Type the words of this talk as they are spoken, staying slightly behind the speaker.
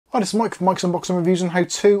Hi, this is Mike from Mike's Unboxing Reviews and How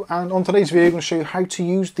To, and on today's video I'm going to show you how to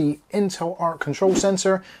use the Intel Arc control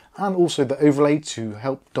sensor and also the overlay to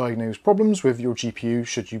help diagnose problems with your GPU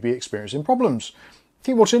should you be experiencing problems.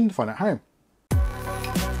 Keep watching to find out how.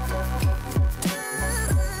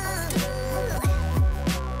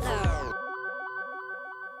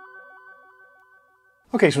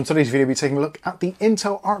 Okay, so in today's video we'll be taking a look at the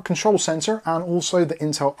Intel Arc control sensor and also the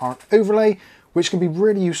Intel Arc overlay, which can be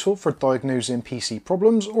really useful for diagnosing PC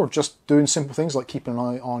problems or just doing simple things like keeping an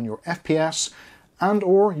eye on your FPS and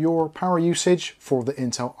or your power usage for the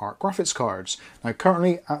Intel Arc graphics cards. Now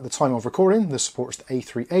currently at the time of recording this supports the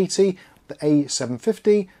A380, the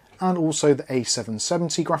A750 and also the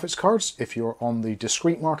A770 graphics cards if you're on the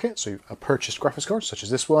discrete market, so a purchased graphics card such as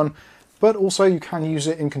this one, but also you can use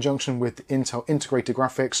it in conjunction with Intel integrated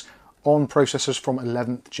graphics on processors from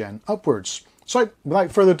 11th gen upwards. So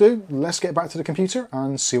without further ado, let's get back to the computer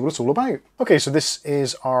and see what it's all about. Okay, so this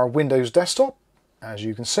is our Windows desktop, as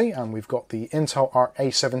you can see, and we've got the Intel Arc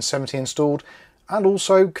A770 installed, and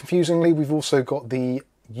also, confusingly, we've also got the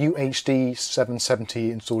UHD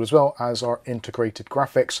 770 installed as well as our integrated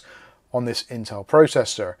graphics on this Intel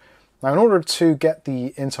processor. Now in order to get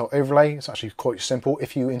the Intel overlay, it's actually quite simple.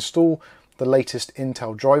 If you install the latest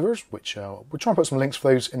Intel drivers, which we'll try and put some links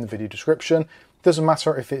for those in the video description. Doesn't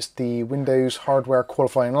matter if it's the Windows Hardware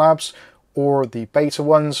Qualifying Labs or the beta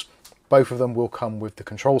ones, both of them will come with the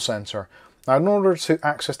control center. Now in order to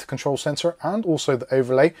access the control center and also the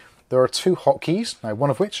overlay, there are two hotkeys, now one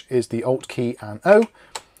of which is the Alt key and O,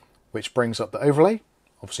 which brings up the overlay,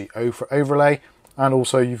 obviously O for overlay, and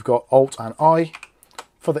also you've got Alt and I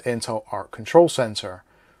for the Intel Arc control center.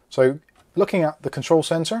 So looking at the control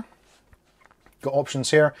center, got options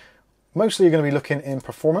here. Mostly you're going to be looking in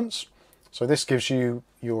performance. So this gives you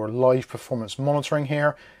your live performance monitoring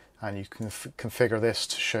here, and you can configure this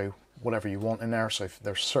to show whatever you want in there. So if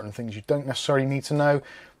there's certain things you don't necessarily need to know,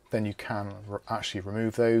 then you can actually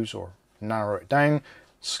remove those or narrow it down,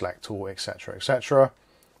 select all, etc, etc.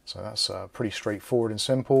 So that's pretty straightforward and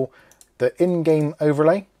simple. The in-game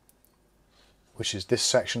overlay, which is this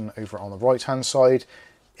section over on the right hand side,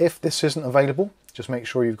 if this isn't available, just make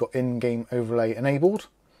sure you've got in-game overlay enabled.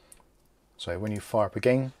 So when you fire up a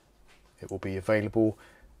game, it will be available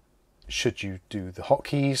should you do the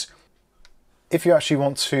hotkeys. If you actually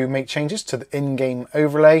want to make changes to the in-game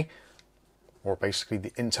overlay, or basically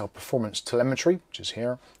the Intel Performance Telemetry, which is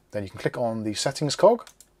here, then you can click on the settings cog,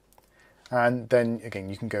 and then again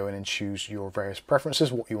you can go in and choose your various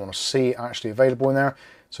preferences, what you want to see actually available in there.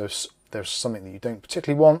 So if there's something that you don't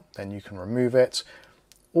particularly want, then you can remove it.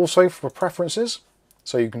 Also for preferences,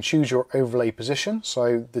 so you can choose your overlay position.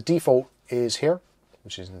 So the default is here,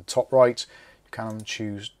 which is in the top right. You can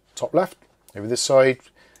choose top left over this side,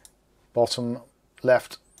 bottom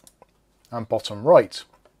left and bottom right.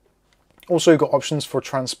 Also you've got options for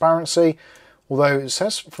transparency, although it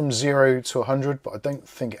says from 0 to 100, but I don't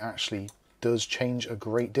think it actually does change a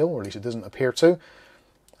great deal, or at least it doesn't appear to.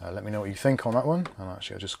 Let me know what you think on that one, and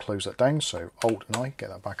actually I'll just close that down, so Alt and I, get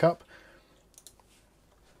that back up.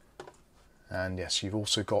 And yes, you've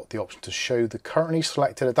also got the option to show the currently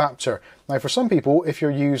selected adapter. Now for some people, if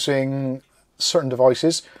you're using certain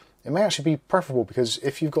devices, it may actually be preferable, because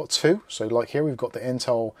if you've got two, so like here we've got the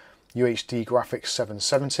Intel UHD Graphics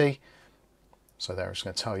 770, so there it's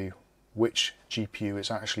going to tell you which GPU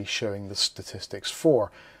is actually showing the statistics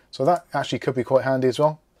for. So that actually could be quite handy as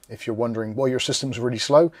well. If you're wondering why your system's really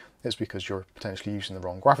slow, it's because you're potentially using the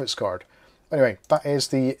wrong graphics card. Anyway, that is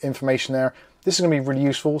the information there. This is going to be really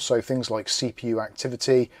useful, so things like CPU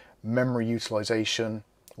activity, memory utilization,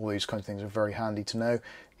 all these kinds of things are very handy to know.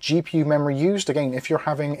 GPU memory used, again, if you're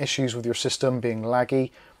having issues with your system being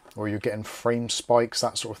laggy, or you're getting frame spikes,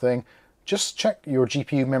 that sort of thing, just check your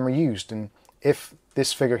GPU memory used, and if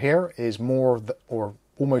this figure here is more or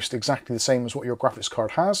almost exactly the same as what your graphics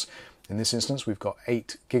card has, in this instance we've got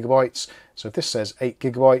 8 gigabytes, so if this says 8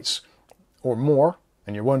 gigabytes or more,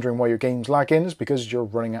 and you're wondering why your game's lagging, is because you're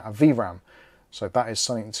running out of VRAM. So that is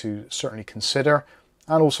something to certainly consider.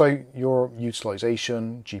 And also your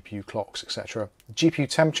utilization, GPU clocks, etc. GPU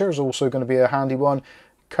temperature is also going to be a handy one.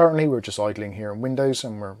 Currently we're just idling here in Windows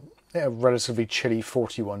and we're at a relatively chilly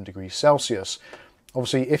 41 degrees Celsius.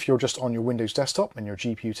 Obviously if you're just on your Windows desktop and your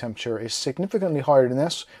GPU temperature is significantly higher than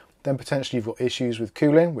this, then potentially you've got issues with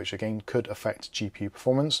cooling, which again could affect GPU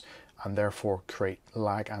performance and therefore create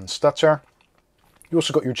lag and stutter. You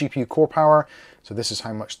also got your GPU core power, so this is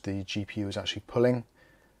how much the GPU is actually pulling.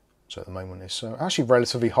 So at the moment it's actually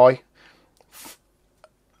relatively high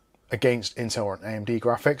against Intel or AMD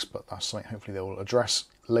graphics, but that's something hopefully they will address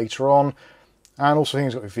later on. And also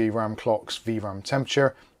things like VRAM clocks, VRAM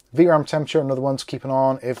temperature, VRAM temperature, another one to keep an eye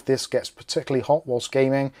on. If this gets particularly hot whilst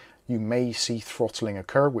gaming, you may see throttling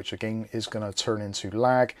occur, which again is going to turn into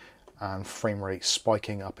lag and frame rate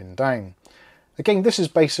spiking up and down. Again, this is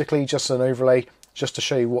basically just an overlay just to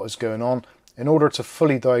show you what is going on. In order to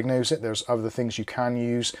fully diagnose it, there's other things you can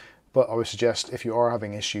use, but I would suggest if you are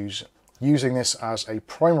having issues, using this as a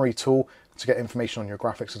primary tool to get information on your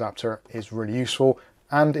graphics adapter is really useful.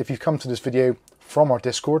 And if you've come to this video from our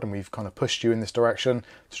Discord and we've kind of pushed you in this direction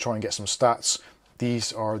to try and get some stats,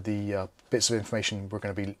 these are the bits of information we're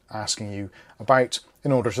going to be asking you about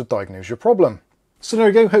in order to diagnose your problem. So there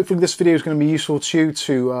you go. Hopefully this video is going to be useful to you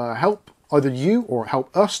to help either you or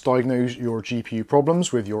help us diagnose your GPU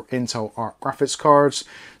problems with your Intel Arc graphics cards.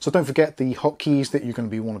 So don't forget the hotkeys that you're going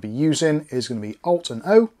to want to be using is going to be Alt and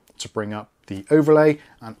O to bring up the overlay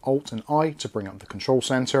and Alt and I to bring up the control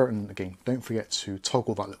center. And again, don't forget to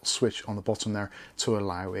toggle that little switch on the bottom there to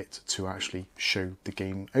allow it to actually show the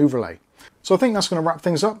game overlay. So I think that's going to wrap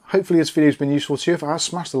things up. Hopefully this video has been useful to you. If it has,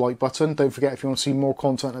 smash the like button. Don't forget, if you want to see more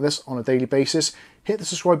content like this on a daily basis, hit the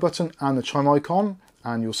subscribe button and the chime icon,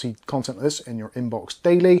 and you'll see content like this in your inbox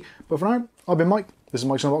daily. But for now, I've been Mike. This is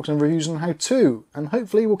Mike's Unboxing Reviews and How To, and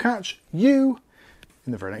hopefully we'll catch you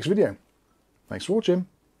in the very next video. Thanks for watching.